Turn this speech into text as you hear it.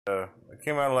It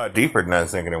came out a lot deeper than I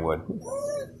was thinking it would.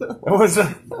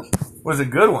 It was a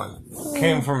good one.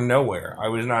 Came from nowhere. I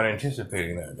was not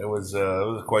anticipating that. It was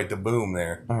quite the boom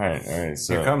there. All right.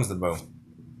 So here comes the boom.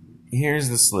 Here's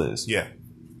the sliz. Yeah.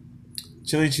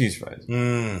 Chili cheese fries.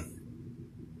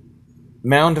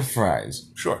 Mound of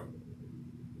fries. Sure.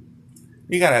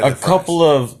 You gotta have a couple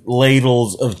of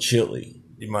ladles of chili.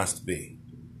 You must be.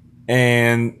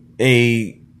 And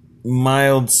a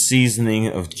mild seasoning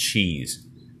of cheese.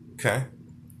 Okay.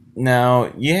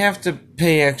 Now, you have to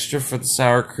pay extra for the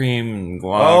sour cream and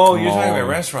guacamole. Oh, you're talking about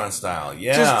restaurant style.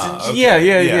 Yeah.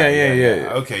 Yeah.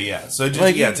 Okay, yeah. So just,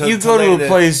 like, you go to a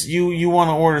place, you want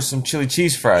to order some chili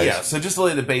cheese fries. Yeah, so just to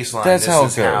lay the baseline, that's this how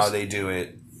is it goes. how they do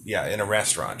it. Yeah, in a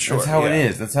restaurant, sure. That's how it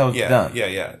is. That's how it's done.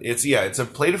 Yeah. It's a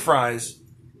plate of fries.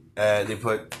 They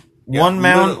put one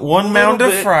mound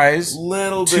of fries,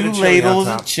 little bit 2 of chili ladles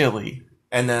of chili.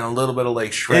 And then a little bit of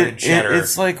like shredded cheddar.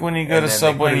 It's like when you go to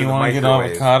Subway and you want to get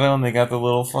avocado and they got the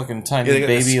little fucking tiny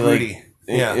baby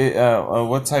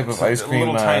what type of ice cream? A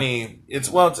little tiny.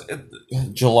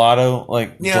 Gelato,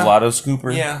 like gelato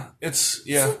scooper. Yeah, it's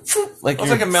like it's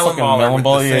like a melon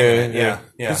ball. Yeah.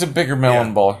 It's a bigger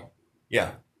melon ball.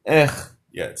 Yeah. Ugh.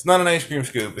 Yeah, it's not an ice cream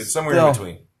scoop. It's somewhere in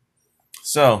between.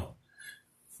 So,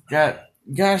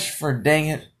 gosh for dang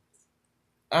it,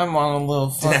 I'm on a little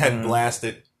fucking Dad blast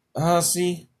it.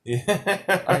 Hussy. Yeah.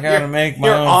 I gotta make my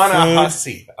own on food. a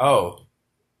hussy. Oh.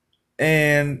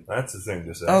 And that's the thing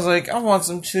to say. I was like, I want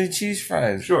some chili cheese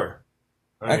fries. Sure.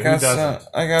 I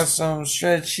got some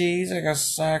shredded cheese, I got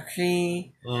some sour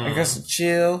cream, I got some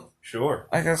chill. Sure.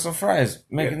 I got some fries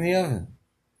making in the oven.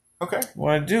 Okay.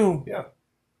 What I do. Yeah.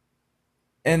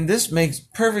 And this makes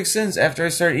perfect sense after I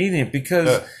start eating it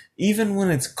because even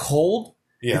when it's cold,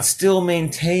 it still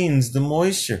maintains the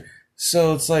moisture.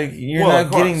 So it's like you're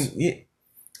not getting.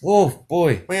 Oh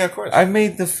boy! Well, yeah, of course. I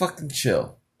made the fucking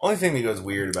chill. Only thing that goes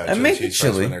weird about chili cheese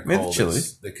fries when they're cold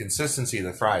is the consistency of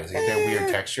the fries. They get that weird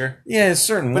texture. Yeah,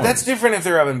 certain ones. But that's different if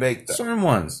they're oven baked, though. Certain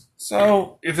ones.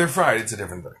 So if they're fried, it's a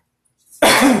different thing.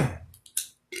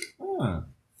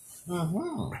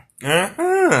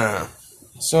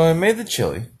 So I made the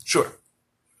chili. Sure.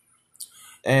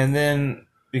 And then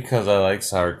because I like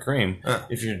sour cream,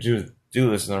 if you do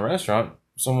this in a restaurant,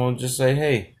 someone will just say,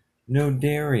 "Hey, no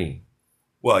dairy."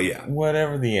 Well, yeah.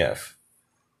 Whatever the F.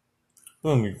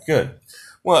 Boom, you're good.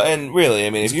 Well, and really, I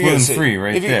mean, it's gluten-free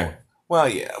right there. Well,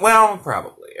 yeah. Well,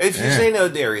 probably. If you say no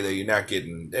dairy, though, you're not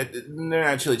getting... They're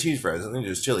not chili cheese fries. They're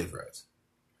just chili fries.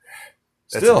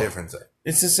 That's a different thing.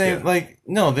 It's the same,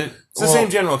 it's the same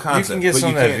general concept. You can get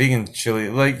some of that vegan chili.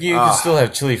 Like, you can still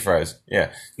have chili fries.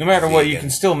 Yeah. No matter what, you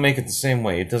can still make it the same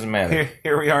way. It doesn't matter.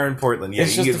 Here we are in Portland. Yeah,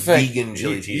 you get vegan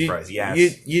chili cheese fries.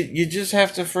 Yes. You just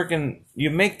have to you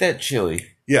make that chili.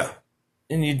 Yeah.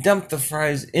 And you dump the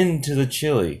fries into the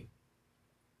chili.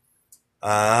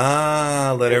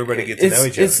 Let everybody get to know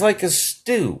each other. It's like a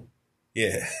stew.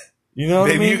 Yeah. You know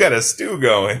what I mean? You got a stew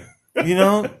going.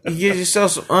 You get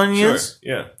yourself some onions.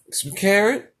 Sure. Yeah. Some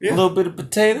carrot, a little bit of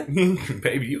potato.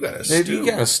 Baby, you got a stew. Baby, you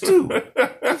got a stew.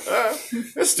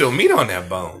 There's still meat on that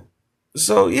bone.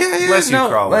 So yeah. Bless you,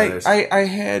 crawlers. I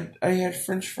had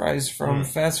French fries from a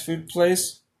fast food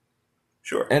place.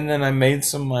 Sure. And then I made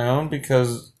some of my own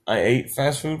because I ate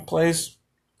fast food place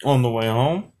on the way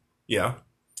home. Yeah.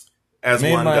 As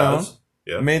one does.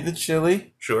 Yeah. Made the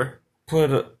chili. Sure.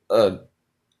 Put a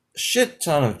shit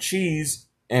ton of cheese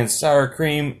and sour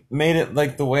cream, made it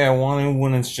like the way I wanted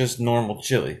when it's just normal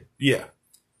chili. Yeah.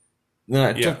 Then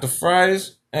I took the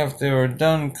fries after they were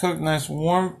done, cooked nice and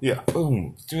warm. Yeah.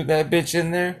 Boom. Threw that bitch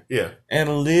in there. Yeah. Add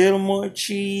a little more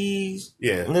cheese.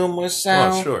 Yeah. A little more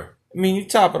sour. Oh, sure. I mean, you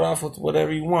top it off with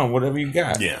whatever you want, whatever you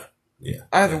got. Yeah. Yeah.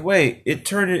 Either way, it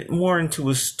turned it more into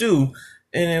a stew,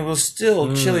 and it was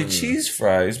still chili cheese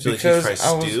fries. Chili cheese fries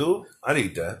stew? I'd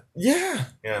eat that. Yeah.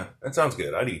 Yeah, that sounds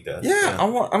good. I'd eat that. Yeah.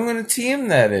 I'm going to TM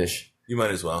that ish. You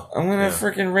might as well. I'm going to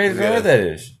freaking rate it R that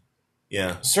ish.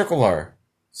 Yeah. Circle R.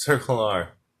 Circle R.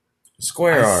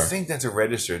 Square R. I think that's a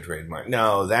registered trademark.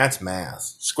 No, that's math.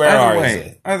 Square R is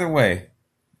it. Either way.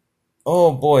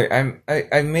 Oh boy,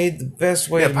 I made the best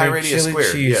way to make chili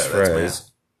cheese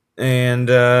fries. And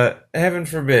heaven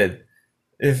forbid,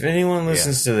 if anyone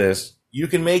listens to this, you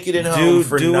can make it at home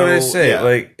for do what I say. Yeah.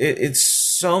 Like it's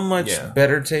so much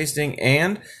better tasting,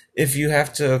 and if you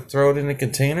have to throw it in a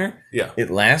container, it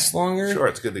lasts longer. Sure,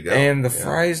 it's good to go. And the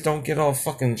fries don't get all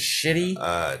fucking shitty.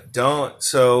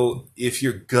 So if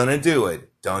you're gonna do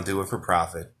it, don't do it for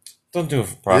profit. Don't do it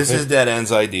for profit. This is Dead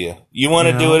End's idea. You want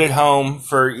to do it at home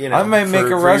for, I might make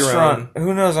a restaurant.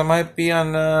 Who knows? I might be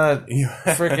on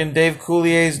freaking Dave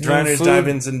Coulier's Diners,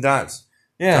 Dive-Ins, and Dots.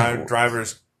 Yeah.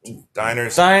 Drivers,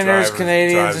 Diners,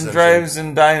 Canadians, and drives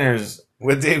and diners.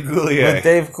 With Dave Coulier.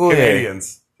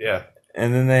 Canadians. Yeah.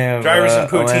 And then they have drivers and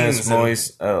poutines.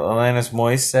 Alanis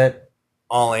Morissette.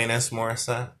 Alanis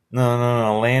Morissette? No.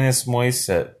 Alanis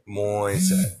Morissette.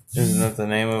 Morissette. Isn't that the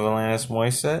name of Alanis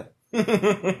Morissette?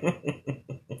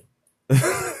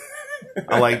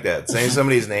 I like that. Saying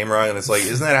somebody's name wrong, and it's like,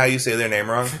 isn't that how you say their name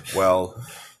wrong? Well.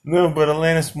 No, but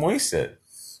Alanis Morissette.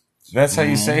 That's how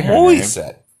you say her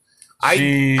Morissette.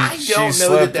 name. I don't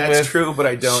know that's true, but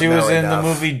I don't know She was in the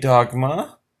movie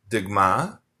Dogma.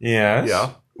 Dogma? Yes.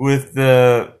 Yeah. With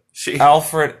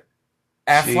Alfred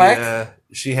Affleck.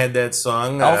 She had that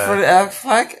song. Alfred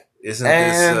Affleck. Isn't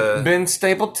this Ben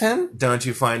Stapleton? Don't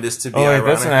you find this to be ironic?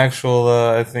 That's an actual,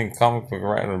 I think, comic book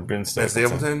writer, Ben Stapleton. Ben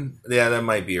Stapleton? Yeah, that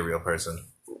might be a real person.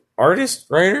 Artist?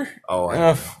 Writer? Oh,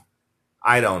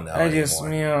 I don't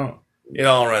know. It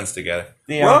all runs together.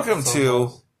 Welcome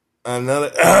to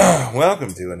another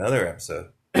episode.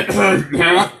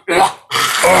 Welcome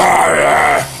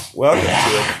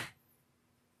to it.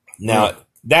 Now,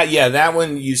 that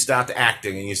one you stopped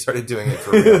acting and you started doing it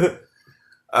for real.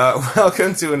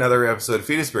 Welcome to another episode of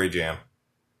Fetusberry Jam.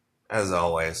 As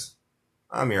always,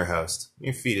 I'm your host,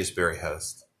 your Fetusberry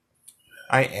host.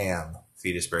 I am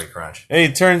Fetusberry Crunch. Hey,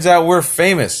 it turns out we're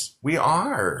famous. We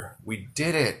are. We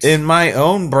did it. In my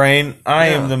own brain, I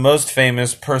am the most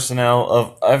famous personnel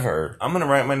of ever. I'm going to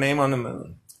write my name on the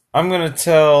moon. I'm going to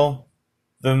tell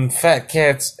them fat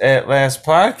cats at last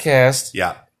podcast,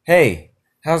 hey,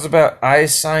 how's about I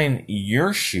sign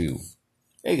your shoe?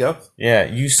 There you go. Yeah,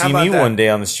 you see me one day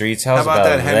on the streets. How's about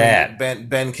that?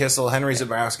 Ben Kissel, Henry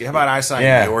Zabrowski. How about I sign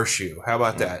your shoe? How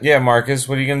about that? Yeah, Marcus,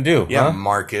 what are you going to do? Yeah,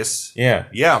 Marcus. Yeah.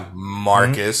 Yeah,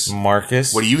 Marcus. Mm-hmm.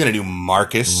 Marcus. What are you going to do,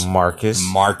 Marcus? Marcus.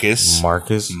 Marcus.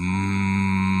 Marcus.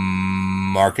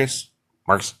 Marcus.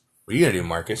 Marcus. What are you going to do,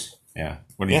 Marcus? Yeah.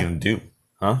 What are you going to do?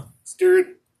 Huh? Stirred.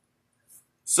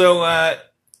 So,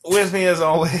 with me as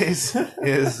always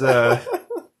is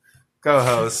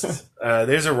co-host.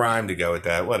 There's a rhyme to go with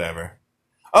that. Whatever.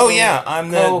 Oh yeah,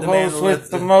 I'm the co-host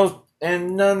with the most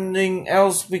and nothing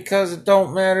else because it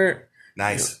don't matter.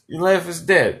 Nice. Your life is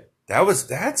dead.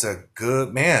 That's a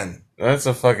good man. That's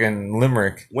a fucking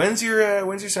limerick. When's your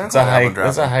SoundCloud album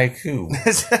dropping? That's a haiku.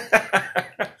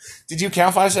 Did you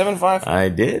count 575? I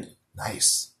did.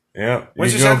 Nice. Yeah.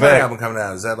 When's your SoundCloud album coming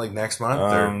out? Is that like next month?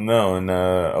 No, in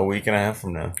a week and a half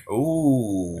from now.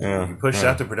 Ooh. Yeah. You pushed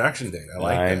out the production date. I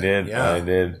like that. I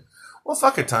did. Well,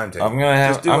 fuck a timetable. I'm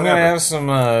gonna have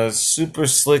some super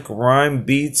slick rhyme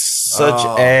beats such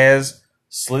as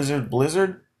Slizzard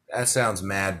Blizzard. That sounds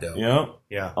mad dope. Yep.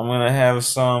 Yeah. I'm gonna have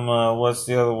some what's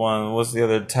the other one? What's the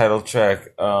other title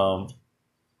track?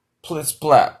 Plitz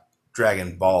Plap.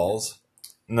 Dragon Balls.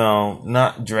 No,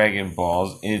 not Dragon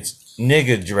Balls. It's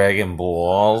Nigga Dragon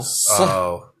Balls.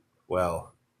 Oh, well.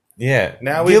 Yeah.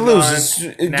 Now Get loose.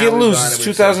 Get loose. It's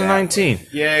 2019.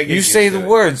 Yeah, you say the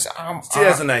words. It's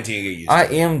 2019. Get used to I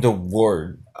am the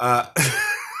word.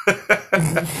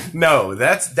 No,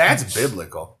 that's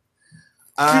biblical.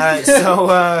 Yeah,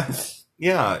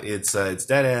 it's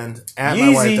Dead End. At Yeezy.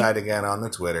 My wife died again on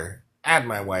the Twitter. At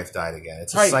my wife died again.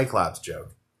 It's a Cyclops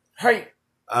joke. Hey.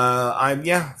 I'm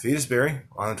Fetusberry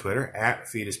on Twitter at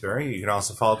Fetusberry. You can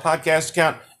also follow the podcast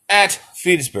account at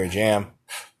Fetusberry Jam.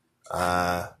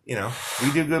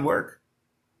 We do good work.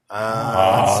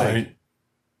 Let's see.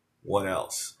 What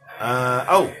else?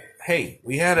 Hey,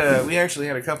 we actually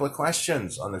had a couple of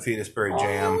questions on the Fetusberry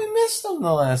Jam. We missed them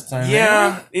the last time.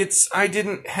 Yeah, I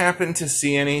didn't happen to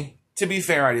see any. To be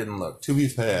fair, I didn't look.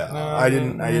 I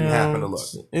didn't happen to look.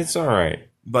 It's all right.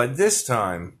 But this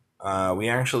time, we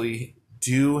actually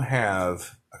do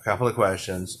have a couple of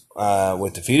questions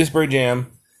with the Fetusberry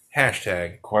Jam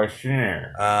hashtag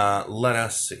questionnaire. Let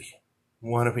us see.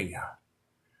 What do we got?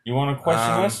 You want to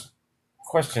question us?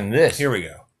 Question this. Here we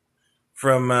go.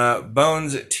 From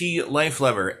Bones T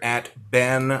Lifelover at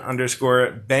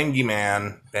Ben_Bengyman.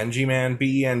 Bengyman,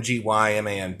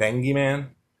 BENGYMAN. Bengyman.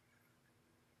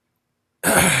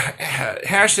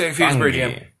 Hashtag Fetusberry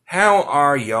Jam. How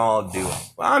are y'all doing?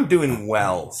 Well, I'm doing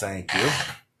well, thank you.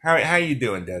 How you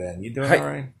doing, Dead End? You doing all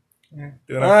right? Yeah,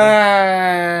 doing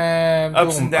okay?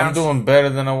 Ups and downs. I'm doing better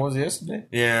than I was yesterday.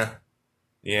 Yeah.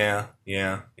 Well,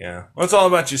 it's all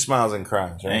about your smiles and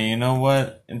cries, right? And you know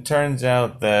what? It turns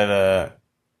out that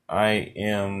I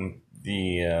am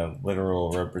the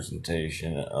literal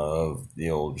representation of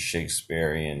the old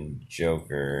Shakespearean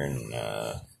Joker and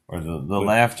or the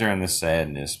laughter and the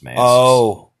sadness masks.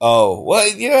 Oh. Well,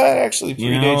 that actually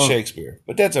predates Shakespeare,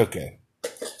 but that's okay.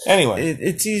 Anyway.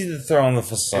 It's easy to throw on the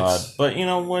facade, but you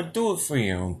know what? Do it for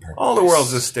your own purpose. All the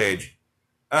world's a stage.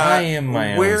 I am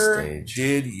my own stage.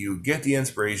 Where did you get the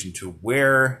inspiration to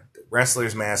wear the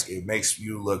wrestler's mask? It makes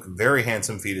you look very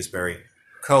handsome, Fetusberry.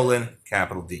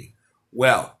 Capital D.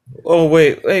 Well. Oh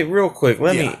wait, real quick.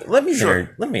 Let me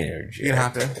interject. You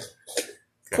have to. Okay.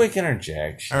 Quick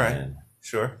interjection. All right.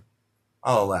 Sure.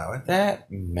 I'll allow it. That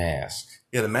mask.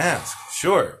 Yeah, the mask.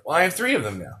 Sure. Well, I have 3 of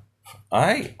them now.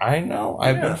 I know.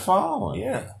 I've been following.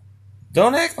 Yeah.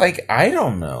 Don't act like I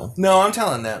don't know. No, I'm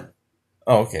telling them.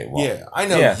 Oh, okay. Well, yeah, I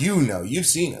know. Yeah. You know. You've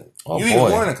seen it. Oh, You've boy.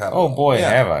 even worn a couple. Oh boy,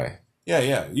 have I?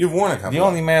 Yeah. You've worn a couple. The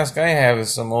only mask I have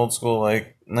is some old school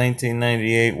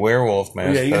 1998 werewolf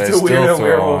mask. Yeah, you get to wear a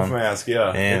werewolf mask.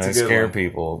 Yeah, and I scare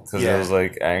people because it was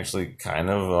actually kind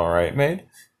of all right made.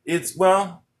 It's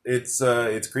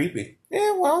creepy.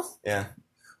 Yeah, well, yeah.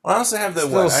 Well, I also have the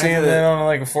still seeing that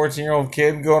on a 14-year-old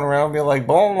kid going around being like,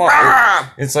 blah, blah, blah.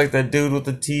 It's like that dude with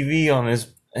the TV on his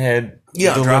head.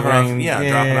 Yeah, dropping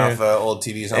off old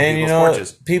TVs on people's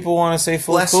porches. People want to say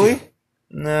Fulakui.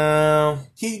 No,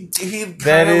 he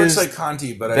kind of looks like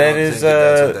Conti, but I don't think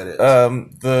that's what that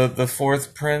is. The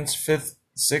 4th prince, 5th,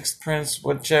 6th prince,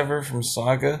 whichever from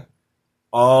Saga.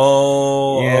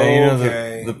 Oh, yeah, you know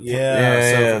okay.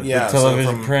 the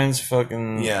television prince,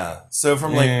 fucking So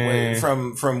from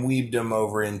from weebdom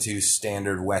over into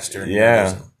standard Western.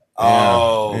 Yeah.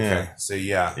 Oh, okay.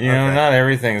 Yeah. So not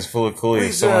everything is full of coolies.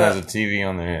 If someone has a TV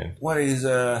on their head. What is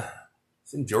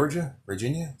it's in Georgia,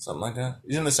 Virginia, something like that.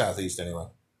 He's in the southeast anyway.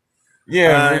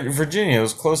 Yeah, Virginia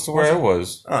was close to where I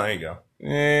was. Oh, there you go.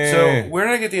 Yeah. So where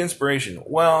did I get the inspiration?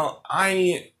 Well,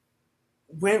 I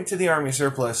went to the Army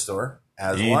Surplus store,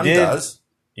 as one does.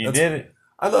 You did it.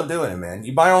 I love doing it, man.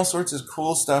 You buy all sorts of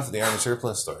cool stuff at the Army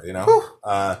Surplus store. You know,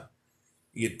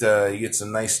 you get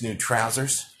some nice new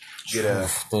trousers.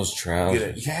 Those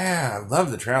trousers. I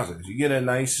love the trousers. You get a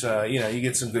nice, you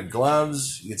get some good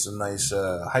gloves. You get some nice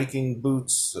hiking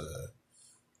boots.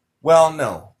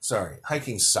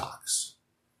 Hiking socks.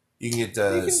 You can get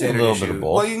standard issue.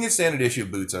 Well, you can get standard issue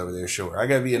boots over there. Sure, I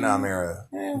got Vietnam era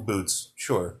boots.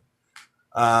 Sure.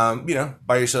 Buy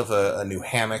yourself a new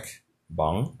hammock.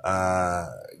 Bong.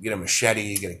 Get a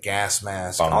machete. Get a gas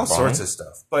mask. All sorts of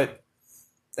stuff. But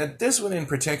at this one in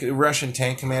particular, Russian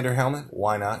tank commander helmet.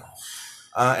 Why not?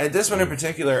 At this one in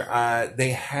particular, they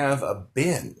have a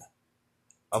bin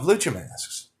of lucha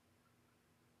masks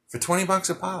for $20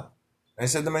 a pop. I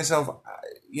said to myself,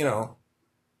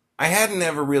 I hadn't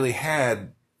ever really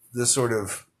had this sort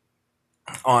of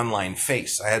online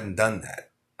face. I hadn't done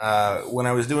that. When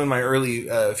I was doing my early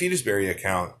Fetusberry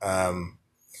account, and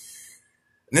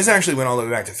this actually went all the way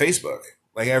back to Facebook.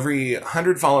 Like every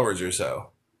 100 followers or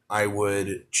so, I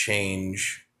would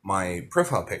change my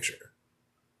profile picture.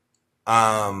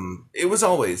 It was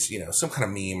always, some kind of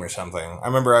meme or something. I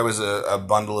remember I was a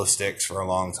bundle of sticks for a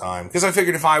long time because I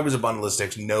figured if I was a bundle of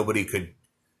sticks, nobody could,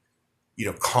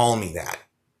 call me that.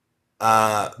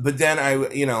 But then I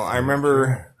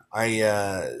remember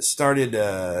I started,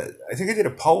 I think I did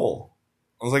a poll.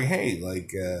 I was like, hey,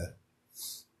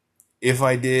 if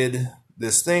I did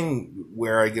this thing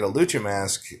where I get a lucha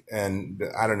mask and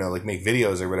I don't know, make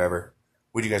videos or whatever,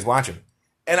 would you guys watch them?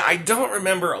 And I don't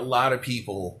remember a lot of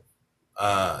people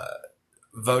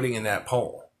voting in that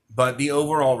poll, but the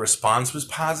overall response was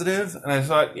positive, and I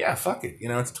thought, yeah, fuck it,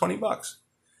 it's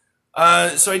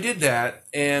 $20. So I did that,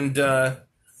 and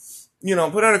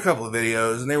put out a couple of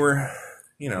videos, and they were,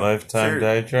 Lifetime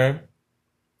diatribe.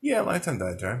 Yeah, Lifetime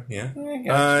diatribe.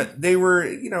 Yeah, they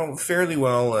were, fairly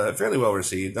well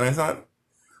received, and I thought,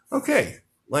 okay,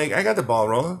 I got the ball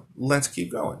rolling, let's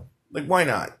keep going. Why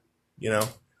not?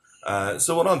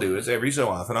 So what I'll do is every so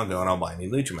often I'll go and I'll buy a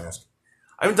new lucha mask.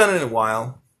 I haven't done it in a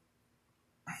while.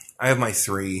 I have my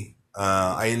 3.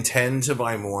 I intend to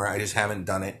buy more. I just haven't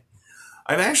done it.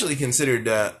 I've actually considered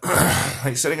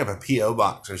setting up a P.O.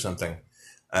 box or something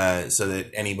so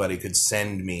that anybody could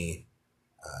send me,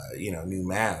 new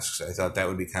masks. I thought that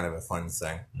would be kind of a fun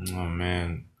thing. Oh,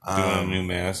 man. Doing a new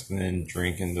mask and then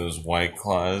drinking those White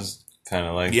Claws, kind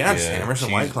of like just hammer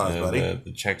some White Claws, buddy.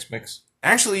 The Chex Mix.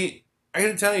 Actually, I got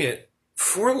to tell you,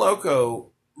 Four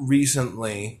Loko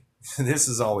recently... This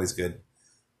is always good.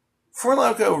 Four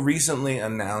Loko recently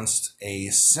announced a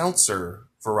seltzer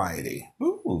variety,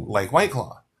 like White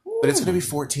Claw, but it's going to be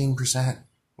 14%.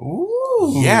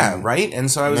 Ooh, yeah, right.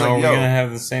 And so I was like, "We're going to have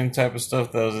the same type of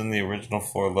stuff that was in the original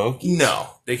Four Loko." No,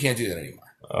 they can't do that anymore.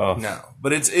 Oh no,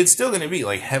 but it's still going to be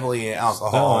heavily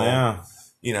alcohol. Yeah,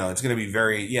 it's going to be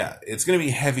it's going to be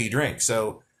heavy drink.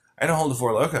 So I had to hold a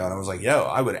Four Loko, and I was like, "Yo,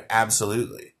 I would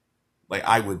absolutely,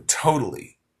 I would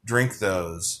totally drink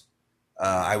those."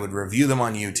 I would review them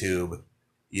on YouTube,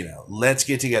 let's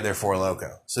get together for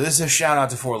Loco. So this is a shout out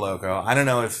to For Loco. I don't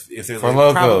know if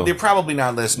they're probably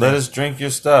not listening. Let us drink your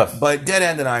stuff. But Dead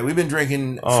End and I, we've been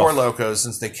drinking Four Locos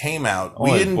since they came out.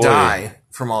 We didn't die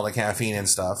from all the caffeine and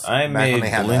stuff. I made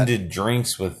blended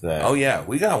drinks with that. Oh yeah,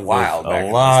 we got wild. A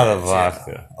lot of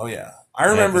vodka. Yeah. Oh yeah, I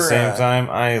remember. At the same time,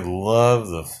 I love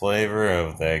the flavor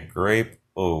of that grape.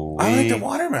 Oh, I like the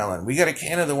watermelon. We got a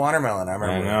can of the watermelon. I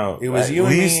remember. I know. It was you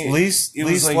and me. Least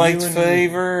liked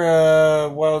flavor,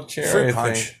 wild cherry. Fruit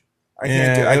punch. I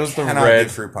cannot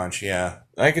get fruit punch. Yeah,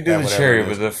 I could do the cherry,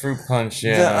 but the fruit punch.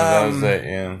 Yeah, that was it.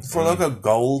 Yeah, For Loco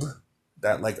Gold.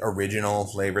 That like original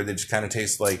flavor that just kind of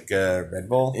tastes like Red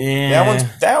Bull. Yeah,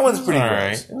 that one's pretty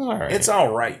gross. It's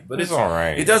all right, but it's all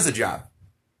right. It does the job.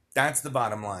 That's the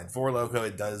bottom line. For Loco,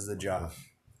 it does the job.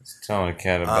 I was telling a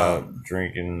cat about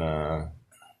drinking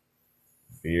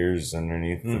beers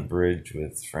underneath the bridge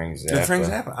with Frank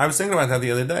Zappa. I was thinking about that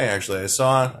the other day. Actually, I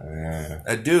saw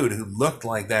a dude who looked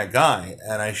like that guy,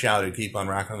 and I shouted, "Keep on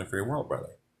rocking the free world,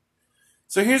 brother."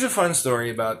 So here's a fun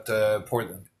story about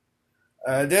Portland.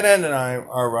 Dead End and I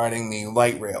are riding the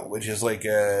light rail, which is like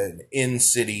an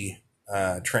in-city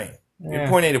train.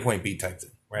 Point A to point B type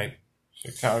thing, right?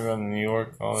 Chicago, New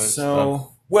York, all this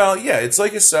stuff. Well, yeah, it's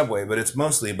like a subway, but it's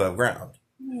mostly above ground.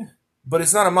 Yeah. But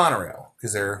it's not a monorail,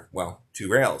 because they're, two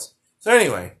rails. So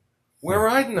anyway, we're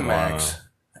riding the Max,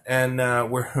 and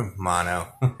we're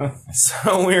mono.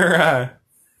 So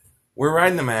we're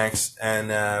riding the Max, and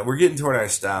we're getting toward our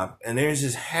stop, and there's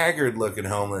this haggard-looking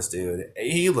homeless dude.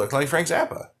 He looked like Frank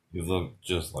Zappa. He looked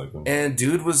just like him. And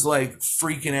dude was,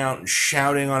 freaking out and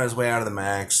shouting on his way out of the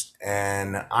Max,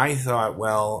 and I thought,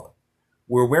 well,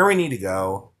 we're where we need to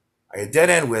go. I got Dead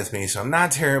End with me, so I'm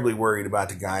not terribly worried about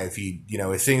the guy. If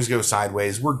if things go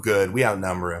sideways, we're good. We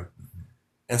outnumber him.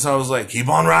 And so I was like, keep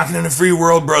on rocking in the free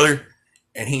world, brother.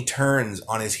 And he turns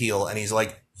on his heel, and he's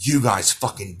like, you guys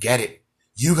fucking get it.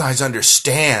 You guys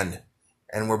understand.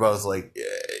 And we're both like,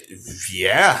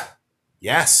 yeah,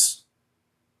 yes,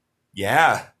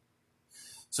 yeah.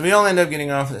 So we all end up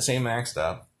getting off at the same Max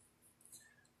stop.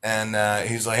 And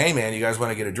he's like, hey, man, you guys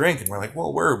want to get a drink? And we're like,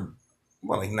 well, we're,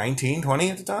 19,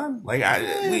 20 at the time? We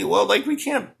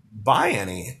can't buy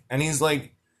any. And he's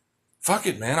like, fuck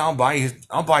it, man, I'll buy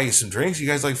you some drinks. You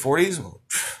guys like 40s? Well,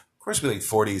 of course we like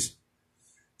 40s.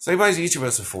 So he buys each of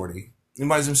us a 40. He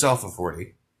buys himself a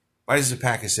 40. Buys us a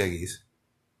pack of ciggies.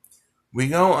 We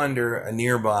go under a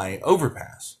nearby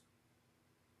overpass.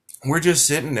 We're just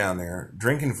sitting down there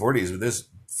drinking 40s with this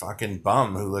fucking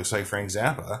bum who looks like Frank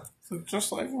Zappa.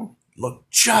 Just like him. Look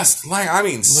just like,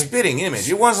 spitting image.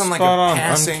 It wasn't like a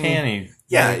passing. Uncanny.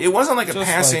 Yeah, it wasn't like a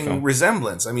passing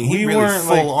resemblance. I mean, he really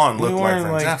full on looked like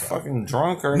Frank Zappa. Fucking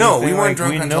drunk or anything. No, we weren't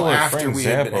drunk until after we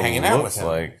had been hanging out with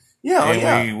him.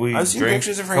 We I've seen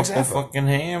pictures of Frank Zappa. A couple fucking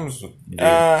hams. You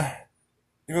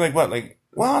were like what?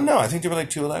 No, I think they were like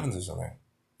 211s or something.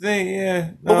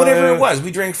 But whatever it was,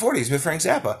 we drank 40s with Frank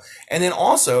Zappa, and then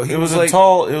also it was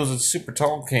a super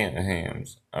tall can of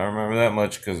hams. I remember that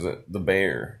much because the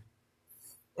bear.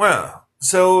 Well,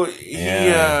 so the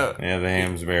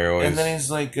hams bear always. And then he's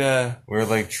like, we're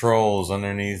like trolls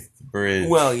underneath the bridge.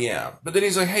 Well, yeah, but then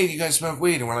he's like, hey, do you guys smoke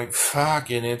weed? And we're like,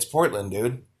 fucking, it's Portland,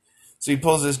 dude. So he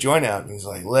pulls this joint out and he's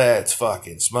like, let's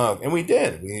fucking smoke. And we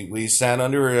did. We sat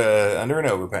under an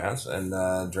overpass and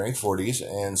drank 40s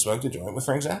and smoked a joint with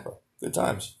Frank Zappa. Good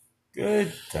times.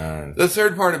 Good times. The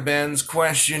third part of Ben's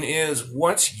question is,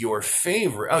 what's your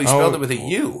favorite? Oh, he spelled it with a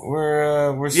U.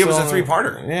 We're it was a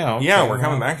three-parter. Yeah. Okay, yeah, we're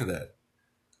coming back to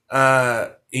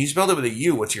that. He spelled it with a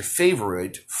U. What's your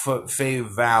favorite?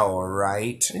 Favorite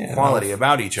quality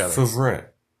about each other?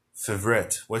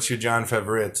 Favorite. What's your John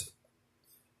favorite?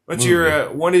 What's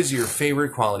what is your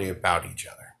favorite quality about each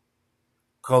other?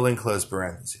 Colon close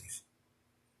parentheses.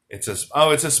 It's a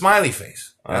smiley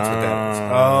face. That's what that is.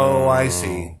 Oh, I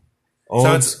see.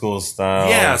 Old school style.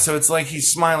 Yeah, so it's like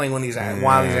he's smiling when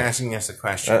while he's asking us a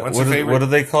question. What's your favorite? What do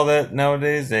they call that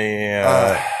nowadays?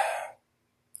 Emoji?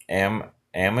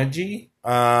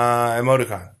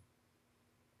 Emoticon.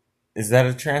 Is that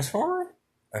a transformer?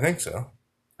 I think so.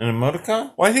 An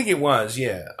emoticon? Well, I think it was,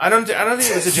 yeah. I don't think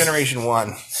it was a Generation 1.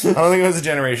 I don't think it was a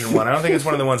Generation 1. I don't think it's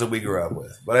one of the ones that we grew up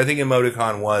with. But I think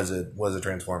emoticon was a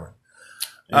transformer.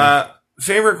 Yeah.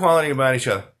 Favorite quality about each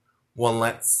other? Well,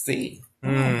 let's see.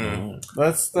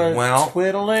 Let's start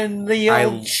twiddling the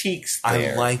old cheeks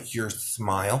there. I like your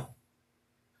smile.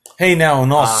 Hey, now,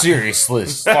 in all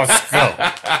seriousness, let's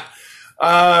go.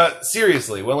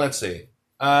 Seriously, well, let's see.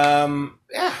 I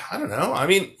don't know. I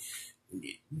mean,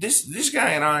 this guy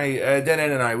and I, Dead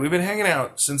End and I, we've been hanging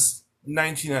out since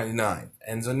 1999,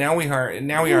 and so now we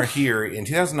are here in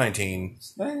 2019.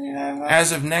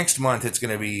 As of next month, it's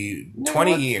going to be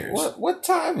 20 years. What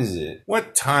time is it?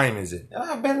 What time is it?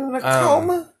 I've been in a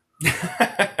coma.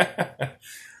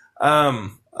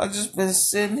 I've just been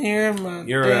sitting here in my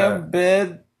damn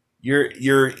bed.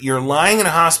 You're lying in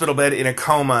a hospital bed in a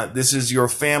coma. This is your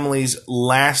family's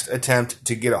last attempt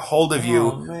to get a hold of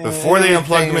you before they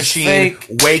unplug the machine. Fake.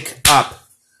 Wake up.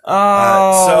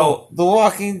 So The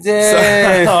Walking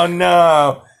Dead. Oh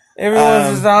no.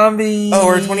 Everyone's a zombie. Oh,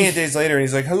 we're 28 days later and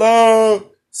he's like,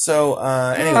 hello. So,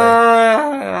 anyway.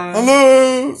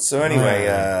 Hello. So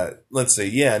anyway, let's see.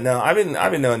 Yeah, no, I've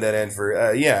been knowing that end for,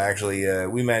 actually,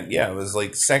 we met, it was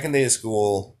like second day of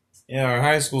school. Yeah, our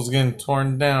high school's getting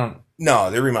torn down.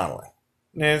 No, they're remodeling.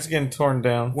 Yeah, it's getting torn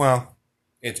down. Well,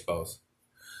 it's both.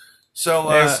 So,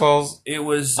 assholes. It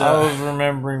was, I was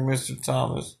remembering Mr.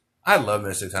 Thomas. I love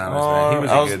Mr. Thomas, man. He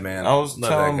was a good man. I was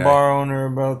telling bar owner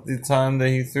about the time that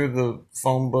he threw the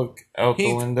phone book out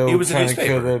the window. He was trying a newspaper.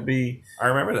 to kill that bee. I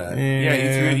remember that.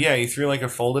 He threw like a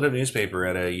folded up newspaper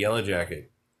at a Yellow Jacket,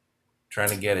 trying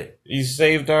to get it. He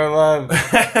saved our lives.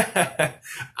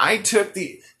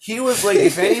 He was like,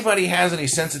 if anybody has any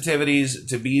sensitivities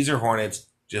to bees or hornets,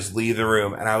 just leave the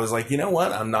room. And I was like, you know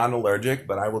what? I'm not allergic,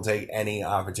 but I will take any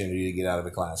opportunity to get out of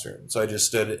the classroom. So I just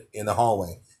stood in the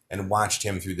hallway and watched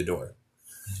him through the door.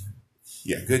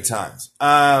 Yeah, good times.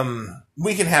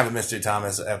 We can have a Mr.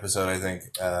 Thomas episode, I think,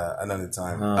 another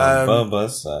time. Bubba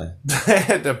Sigh.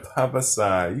 The Papa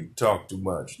Sigh. You talk too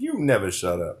much. You never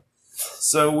shut up.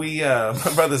 So my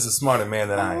brother's a smarter man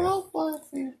than I am.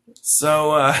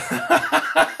 So,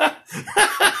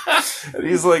 and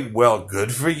he's like, well,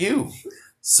 good for you.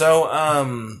 So,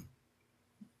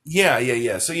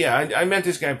 yeah. So, I met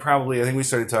this guy probably, I think we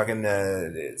started talking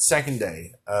second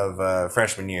day of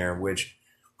freshman year, which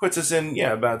puts us in,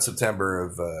 about September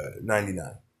of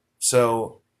 99.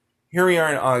 So, here we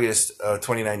are in August of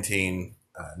 2019.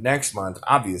 Next month,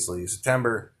 obviously,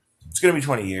 September, it's going to be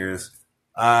 20 years.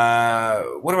 What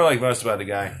do I like most about the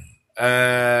guy?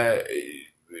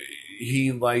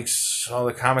 He likes all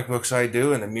the comic books I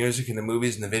do, and the music, and the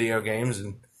movies, and the video games,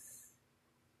 and,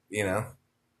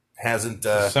 hasn't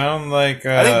sound like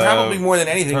I think probably more than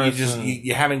anything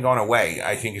you haven't gone away.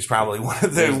 I think is probably one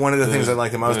of the things I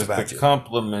like the most about you.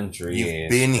 Complimentary. You've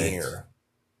been here.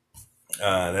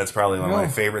 That's probably one of my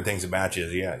favorite things about you.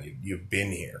 Is you've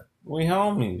been here. We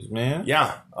homies, man.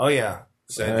 Yeah. Oh yeah.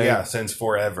 Since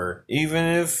forever. Even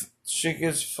if shit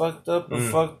gets fucked up or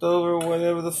fucked over,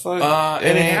 whatever the fuck.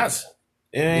 And it has.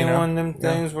 It ain't one of them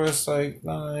things where it's like,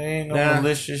 no, it ain't no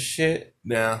malicious shit.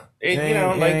 No. It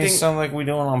ain't something like we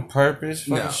doing on purpose.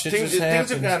 No. Things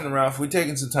have gotten rough. We've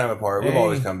taken some time apart. We've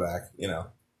always come back,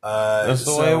 that's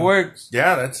the way it works.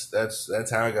 Yeah, that's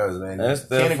how it goes, man.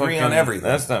 Can't agree on everything.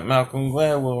 That's that Malcolm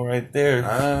Gladwell right there.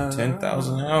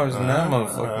 10,000 hours in that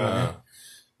motherfucker, man.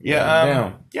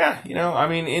 Yeah, I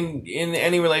mean, in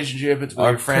any relationship, it's with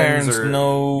our your friends parents or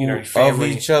know of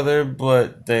each other,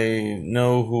 but they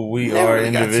know who we are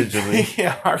individually.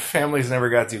 Our families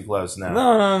never got too close now.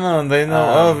 No, they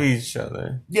know of each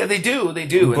other. Yeah, they do.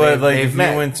 But like, if you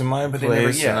went to my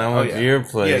place and I went to your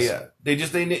place,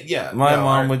 my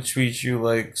mom would treat you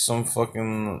like some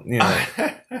fucking,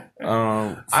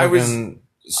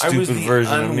 stupid I was the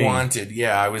version unwanted, of me.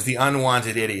 I was the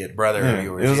unwanted idiot brother of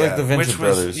yours. It was like the Vincent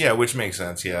brothers. Which makes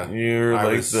sense, You're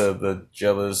the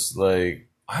jealous, like,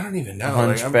 I don't even know.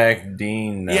 Hunchback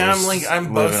Dean.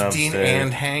 I'm both Dean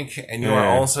and Hank, and you are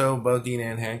also both Dean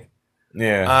and Hank.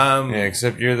 Yeah.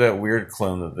 Except you're that weird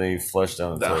clone that they flushed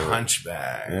down the toilet.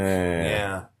 Hunchback.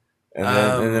 Yeah.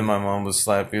 And then my mom would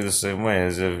slap you the same way,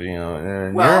 as if,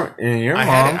 your mom,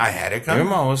 I had it coming. Your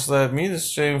mom would slap me the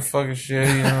same fucking shit,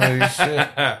 like shit.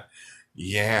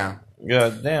 Yeah.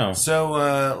 God damn.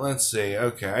 So, let's see.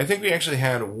 Okay. I think we actually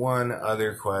had one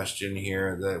other question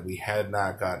here that we had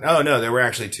not gotten. Oh, no, there were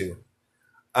actually two.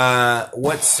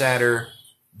 What's sadder,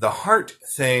 the Hart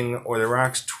thing or The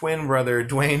Rock's twin brother,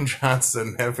 Dwayne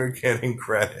Johnson, never getting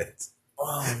credit?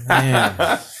 Oh,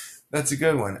 man. That's a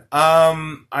good one.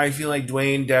 I feel like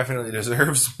Dwayne definitely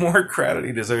deserves more credit.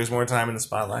 He deserves more time in the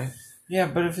spotlight. Yeah,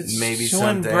 but if it's maybe twin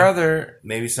someday, brother,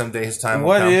 maybe someday his time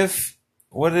will come.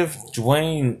 What if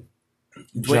Dwayne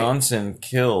Johnson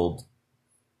killed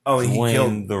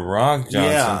Dwayne The Rock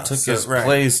Johnson, took his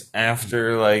place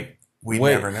after, like, we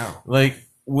never know. Like,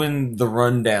 when The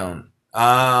Rundown.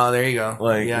 There you go.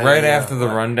 Like, after The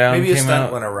Rundown maybe came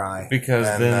out. Went awry. Because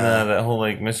then that whole,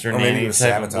 like, Mr. Nanny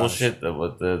type of bullshit,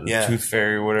 the Tooth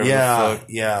Fairy, whatever the fuck.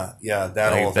 Yeah,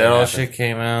 that whole thing. That all shit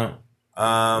came out.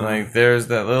 Like, there's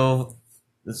that little,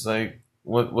 it's like,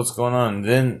 what's going on?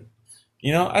 Then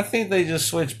I think they just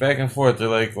switch back and forth. They're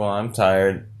like, well, I'm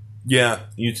tired. Yeah.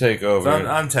 You take over. So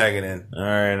I'm tagging in. All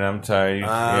right, I'm tired.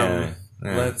 Yeah.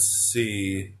 Let's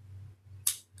see.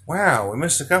 Wow, we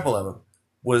missed a couple of them.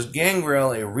 Was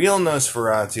Gangrel a real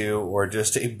Nosferatu or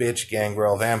just a bitch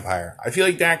Gangrel vampire? I feel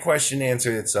like that question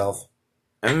answered itself.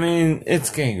 I mean, it's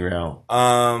Gangrel.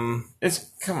 Come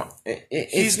on.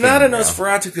 He's not a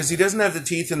Nosferatu because he doesn't have the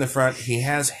teeth in the front. He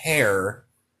has hair,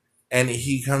 and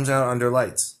he comes out under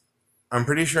lights. I'm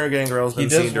pretty sure Gangrel's been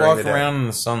seen during the day. He does walk around in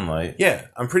the sunlight. Yeah,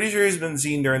 I'm pretty sure he's been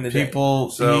seen during the day.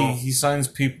 So he signs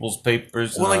people's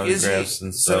papers and autographs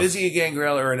and stuff. So is he a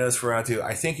Gangrel or a Nosferatu?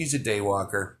 I think he's a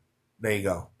daywalker. There you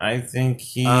go. I think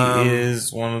he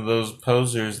is one of those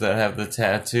posers that have the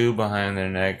tattoo behind their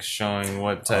neck showing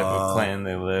what type of clan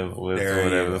they live with or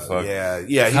whatever the fuck.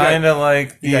 Yeah. Kind of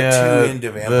like too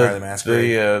into Vampire the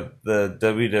Masquerade. The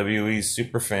WWE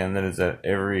superfan that is at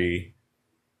every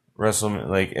WrestleMania,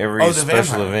 like every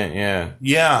special event.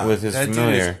 Yeah, with his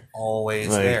familiar, dude is always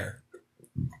there.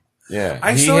 Yeah,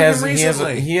 I saw him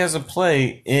recently. He has a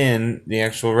play in the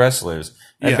actual wrestlers.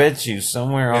 I bet you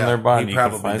somewhere on their body you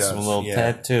can find some little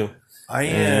tattoo.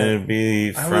 And it'd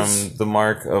be from the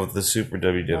mark of the super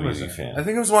WWE fan. I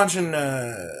think I was watching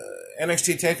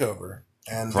NXT TakeOver.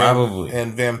 And probably.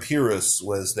 And Vampirus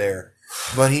was there.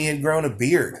 But he had grown a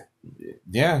beard.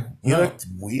 Yeah. He looked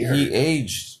weird. He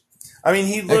aged. I mean,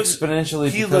 he looked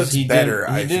exponentially because he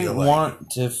better. He didn't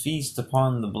want to feast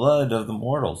upon the blood of the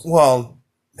mortals. Well,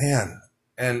 man.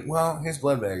 And, his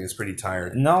blood bag is pretty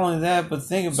tired. Not only that, but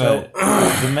think about it.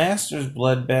 The Master's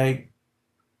blood bag,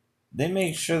 they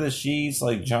make sure that she's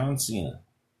like John Cena.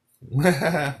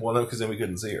 Well, no, because then we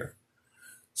couldn't see her.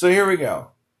 So here we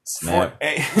go. Snap.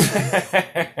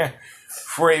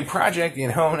 For a project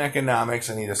in home economics,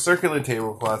 I need a circular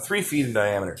tablecloth 3 feet in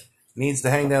diameter. It needs to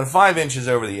hang down 5 inches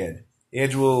over the edge. The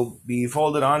edge will be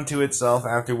folded onto itself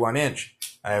after 1 inch.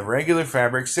 I have regular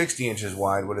fabric, 60 inches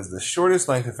wide. What is the shortest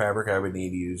length of fabric I would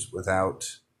need to use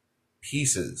without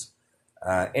pieces?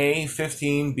 A,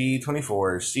 15, B,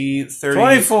 24, C, 30,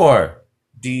 24,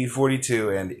 D, 42,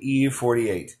 and E,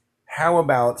 48. How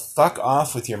about fuck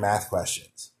off with your math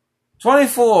questions?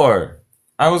 24.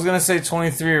 I was going to say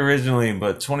 23 originally,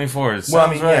 but 24 is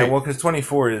right. Yeah, because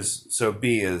 24 is, so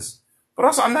B is. But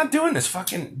also, I'm not doing this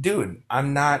fucking, dude,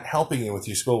 I'm not helping you with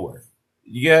your schoolwork.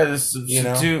 You gotta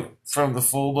substitute from the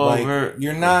fold over.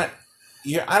 You're not.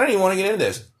 I don't even want to get into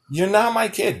this. You're not my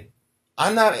kid.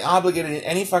 I'm not obligated in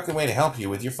any fucking way to help you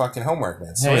with your fucking homework,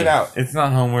 man. Sort it out. It's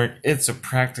not homework. It's a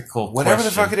practical whatever question.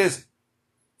 The fuck it is.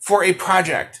 For a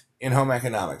project in home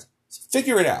economics.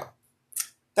 Figure it out.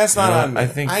 That's not on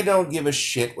me. I don't give a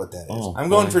shit what that is. I'm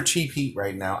going for cheap heat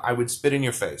right now. I would spit in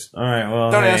your face. All right,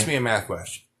 well. Don't ask me a math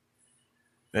question.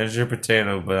 There's your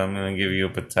potato, but I'm going to give you a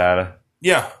patata.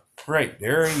 Yeah. Right,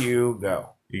 there you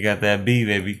go. You got that B,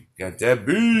 baby. Got that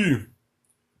B.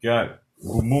 Got it.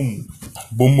 Boom, boom.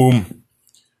 Boom, boom.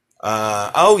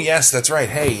 Oh, yes, that's right.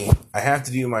 Hey, I have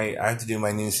to do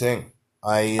my new thing.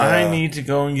 I need to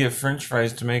go and get French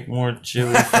fries to make more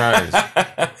chili fries.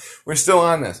 We're still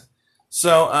on this.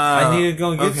 So, I need to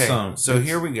go and get some. So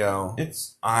here we go.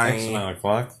 It's 9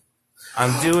 o'clock.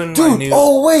 I'm doing my new...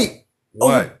 Oh, wait.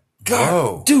 What? Oh, God.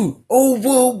 Whoa. Dude. Oh,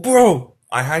 whoa, bro.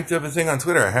 I hyped up a thing on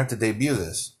Twitter. I have to debut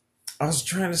this. I was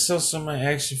trying to sell some of my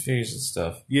action figures and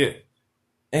stuff. Yeah.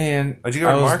 And I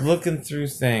was looking through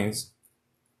things.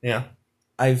 Yeah.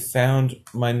 I found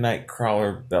my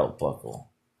Nightcrawler belt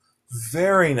buckle.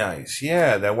 Very nice.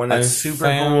 Yeah, that one that's super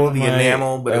cool. The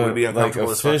enamel, but it would be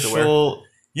uncomfortable as fuck to wear.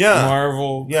 Yeah.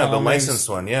 Marvel Yeah, comics, the licensed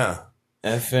one, yeah.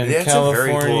 FN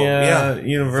California,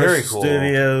 Universal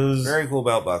Studios. Very cool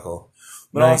belt buckle.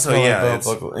 But also, it's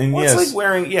like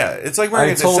wearing, it's like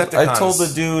wearing a Decepticons. I told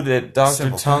the dude at Dr.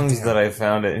 Tongues that I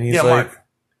found it, and he's like,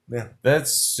 Mark.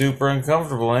 That's super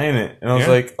uncomfortable, ain't it? And I was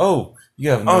like, oh,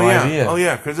 you have no idea. Oh,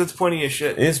 yeah, because it's pointy as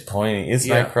shit. It's pointy. It's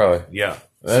Nightcrawler. Yeah.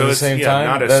 At the same time,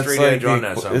 not a that's straight like edge on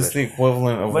that something. It's the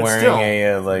equivalent of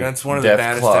wearing that's one of the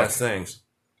baddest ass things.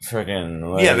 Freaking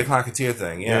the clocketeer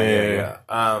thing. Yeah.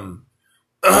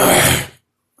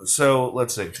 So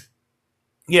let's see.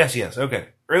 Yes. Okay.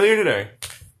 Earlier today,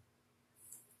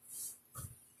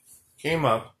 came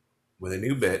up with a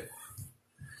new bit.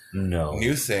 No.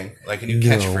 New thing, like a new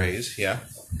catchphrase. Yeah.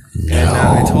 And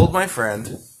I told my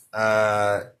friend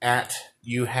at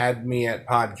You Had Me at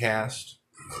Podcast,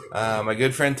 my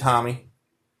good friend Tommy,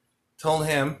 told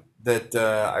him that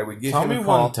I would give him a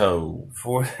call. Toe.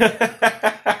 For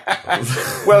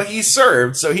well, he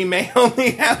served, so he may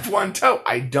only have one toe.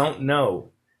 I don't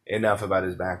know enough about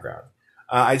his background.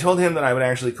 I told him that I would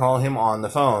actually call him on the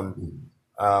phone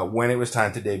when it was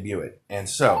time to debut it. And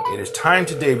so, it is time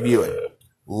to debut it.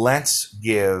 let's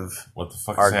give what the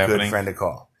fuck our is happening? good friend a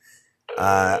call.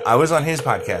 I was on his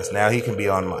podcast. Now he can be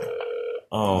on mine.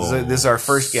 Oh, this is our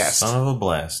first guest. Son of a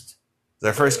blast. It's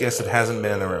our first guest that hasn't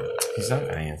been in the room. He's not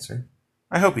going to answer.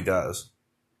 I hope he does.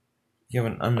 You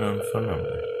have an unknown phone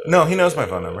number. No, he knows my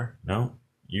phone number. No,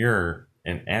 you're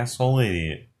an asshole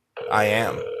idiot. I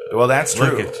am. Well, that's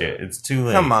true. Look at you. It's too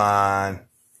late. Come on.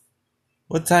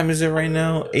 What time is it right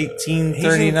now? 18:39? He's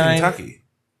in Kentucky.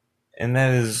 And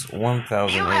that is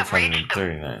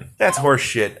 1,839. That's horse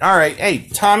shit. All right. Hey,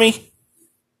 Tommy.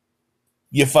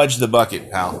 You fudged the bucket,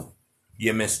 pal.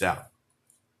 You missed out.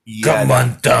 Come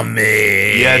on,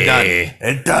 Tommy. Yeah,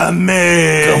 done.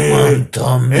 Tommy. Come on,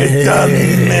 Tommy.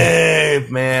 Tommy.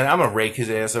 Man, I'm going to rake his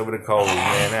ass over the coals,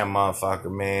 man. That motherfucker,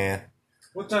 man.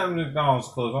 What time is McDonald's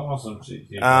close? I want some shit.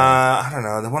 I don't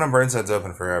know. The one on Burnside's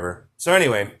open forever. So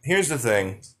anyway, here's the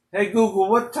thing. Hey, Google,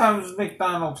 what time is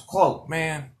McDonald's close?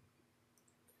 Man.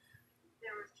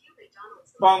 There were few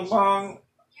McDonald's. Bong bong.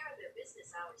 Here are their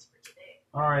business hours for today.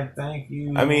 All right, thank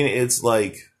you. I mean, it's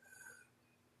like...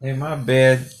 Hey, my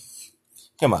bad.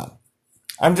 Come on.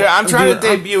 I'm trying to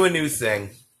debut a new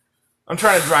thing. I'm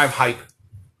trying to drive hype.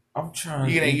 I'm trying.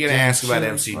 You're gonna ask about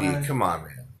MCD. Come on,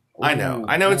 man.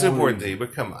 I know it's important to you,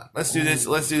 but come on. Let's do this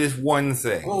one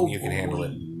thing. You can handle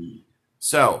it.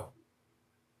 So,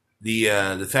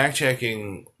 the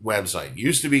fact-checking website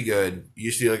used to be good.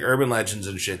 Used to be like Urban Legends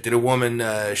and shit. Did a woman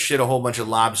shit a whole bunch of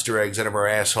lobster eggs out of her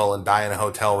asshole and die in a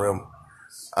hotel room?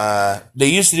 They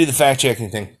used to do the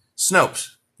fact-checking thing.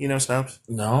 Snopes. You know Snopes?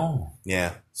 No.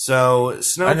 Yeah. So,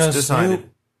 Snopes decided...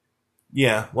 Snoop.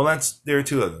 Yeah. Well, there are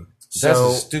two of them. That's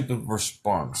a stupid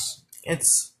response.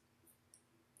 It's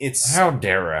how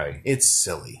dare I? It's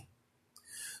silly.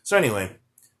 So anyway,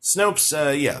 Snopes,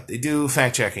 yeah, they do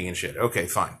fact checking and shit. Okay,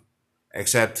 fine.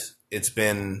 Except it's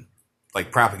been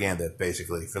like propaganda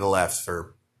basically for the left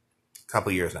for a couple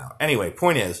of years now. Anyway,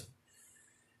 point is,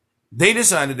 they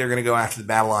decided they're going to go after the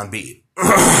Babylon Bee.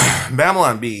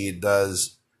 Babylon Bee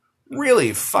does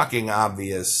really fucking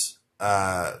obvious,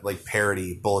 like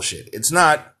parody bullshit. It's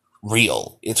not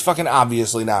real. It's fucking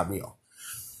obviously not real.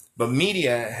 But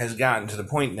media has gotten to the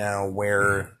point now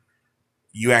where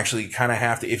you actually kind of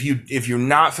have to, if you're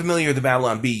not familiar with the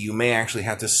Babylon Bee, you may actually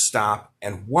have to stop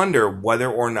and wonder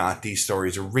whether or not these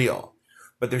stories are real.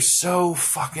 But they're so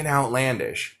fucking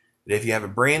outlandish that if you have a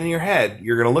brain in your head,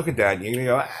 you're going to look at that and you're going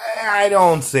to go, I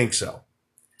don't think so.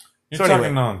 You're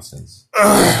talking nonsense.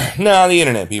 No, the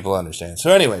internet people understand.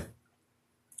 So anyway,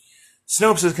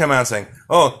 Snopes has come out saying,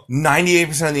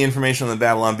 98% of the information on the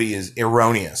Babylon Bee is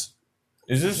erroneous.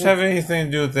 Does this have anything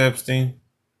to do with Epstein?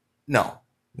 No.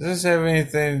 Does this have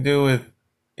anything to do with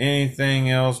anything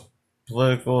else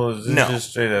political? Or is this just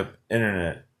straight up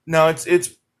internet? No, it's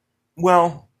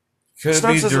well. Could it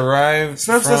be derived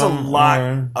Snopes from...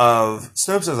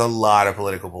 Snopes has a lot of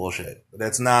political bullshit, but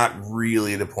that's not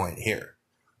really the point here.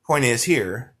 Point is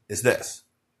this.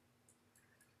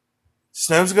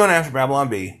 Snopes going after Babylon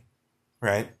Bee,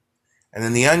 right? And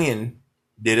then The Onion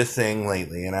did a thing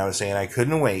lately, and I was saying I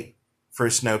couldn't wait for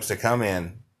Snopes to come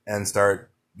in and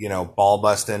start, ball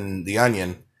busting The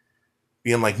Onion,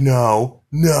 being like, no.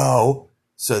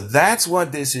 So that's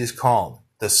what this is called.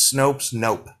 The Snopes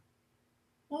Nope.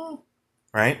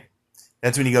 Right?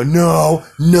 That's when you go,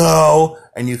 no,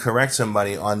 and you correct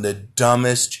somebody on the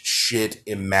dumbest shit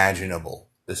imaginable.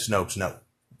 The Snopes Nope.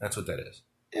 That's what that is.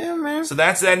 Yeah, man. So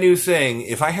that's that new thing.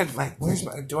 If I had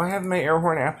do I have my air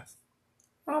horn app?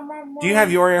 Do you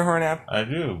have your air horn app? I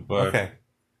do, but... Okay.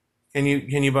 Can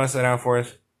you bust that out for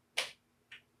us?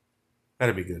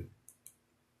 That'd be good.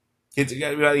 It's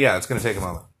going to take a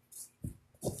moment.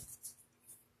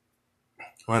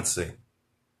 Let's see.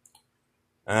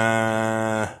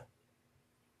 A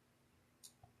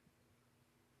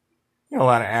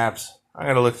lot of apps. I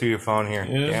got to look through your phone here.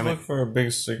 Yeah, just look for a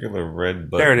big circular red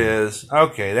button. There it is.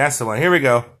 Okay, that's the one. Here we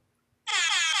go.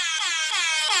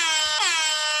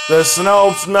 The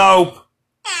Snopes Nope.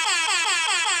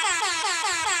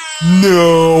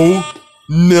 No,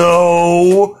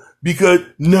 because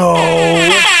no.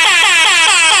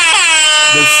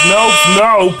 The Snopes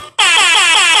Nope.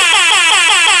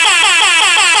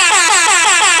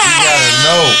 You gotta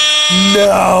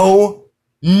know.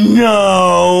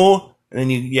 No. And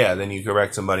then you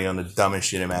correct somebody on the dumbest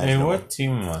shit imaginable. Hey, what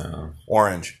team am I on?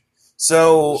 Orange.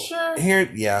 So sure.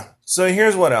 So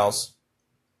here's what else.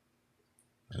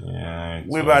 Yeah,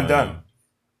 We're about done.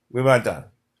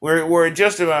 We're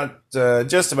just about the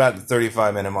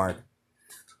 35-minute mark.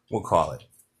 We'll call it.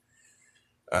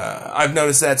 I've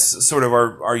noticed that's sort of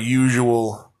our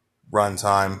usual run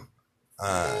time.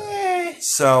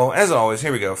 So as always,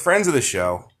 here we go. Friends of the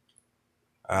show.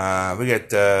 We got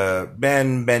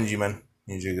Benjamin.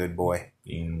 He's a good boy.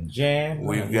 Benjamin.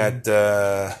 We've got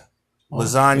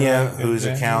Lasagna, whose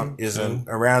account isn't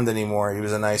around anymore. He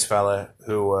was a nice fella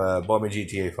who bought me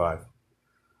GTA 5.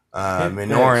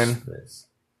 Minoran,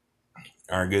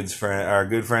 our good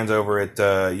friends over at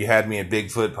You Had Me at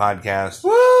Bigfoot podcast.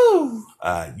 Woo!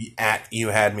 At You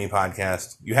Had Me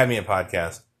podcast. You Had Me a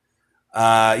podcast.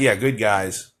 Yeah, good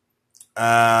guys.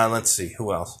 Let's see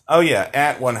who else. Oh yeah,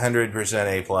 at 100%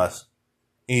 A plus.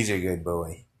 He's a good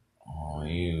boy. Oh,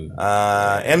 you.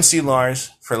 MC Lars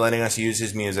for letting us use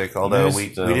his music, although we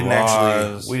didn't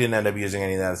end up using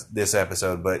any of that this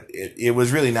episode, but it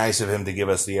was really nice of him to give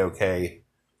us the okay.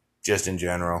 Just in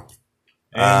general.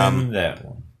 And that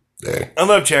one. I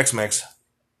love Chex Mix.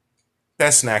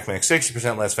 Best snack mix.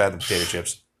 60% less fat than potato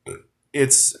chips.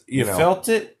 It's, you know. Felt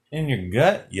it in your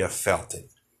gut? You felt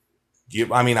it.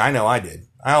 I mean, I know I did.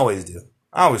 I always do.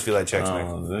 I always feel like Chex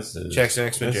Mix. This is Chex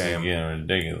Mix with this jam. is getting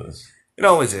ridiculous. It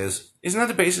always is. Isn't that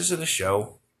the basis of the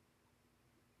show?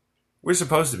 We're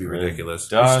supposed to be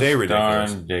ridiculous. We stay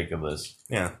ridiculous. Ridiculous.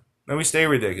 Yeah. No, we stay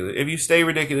ridiculous. If you stay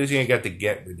ridiculous, you ain't got to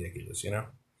get ridiculous, you know?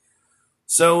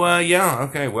 So, yeah,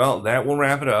 okay, well, that will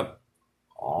wrap it up.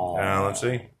 Let's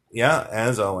see. Yeah,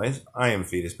 as always, I am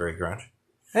Fetusberry Crunch.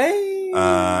 Hey!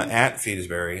 At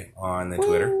Fetusberry on the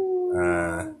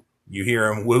Twitter. You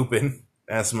hear him whooping.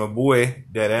 That's my boy,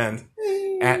 Dead End.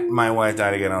 At My Wife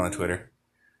Died Again on the Twitter.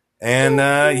 And,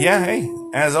 yeah, hey,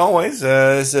 as always,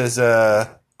 this is,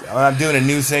 I'm doing a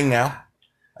new thing now.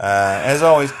 As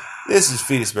always, this is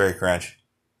Fetusberry Crunch.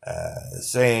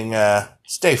 Saying,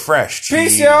 stay fresh,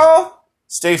 cheese. Peace, y'all!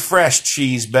 Stay fresh,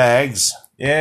 cheese bags.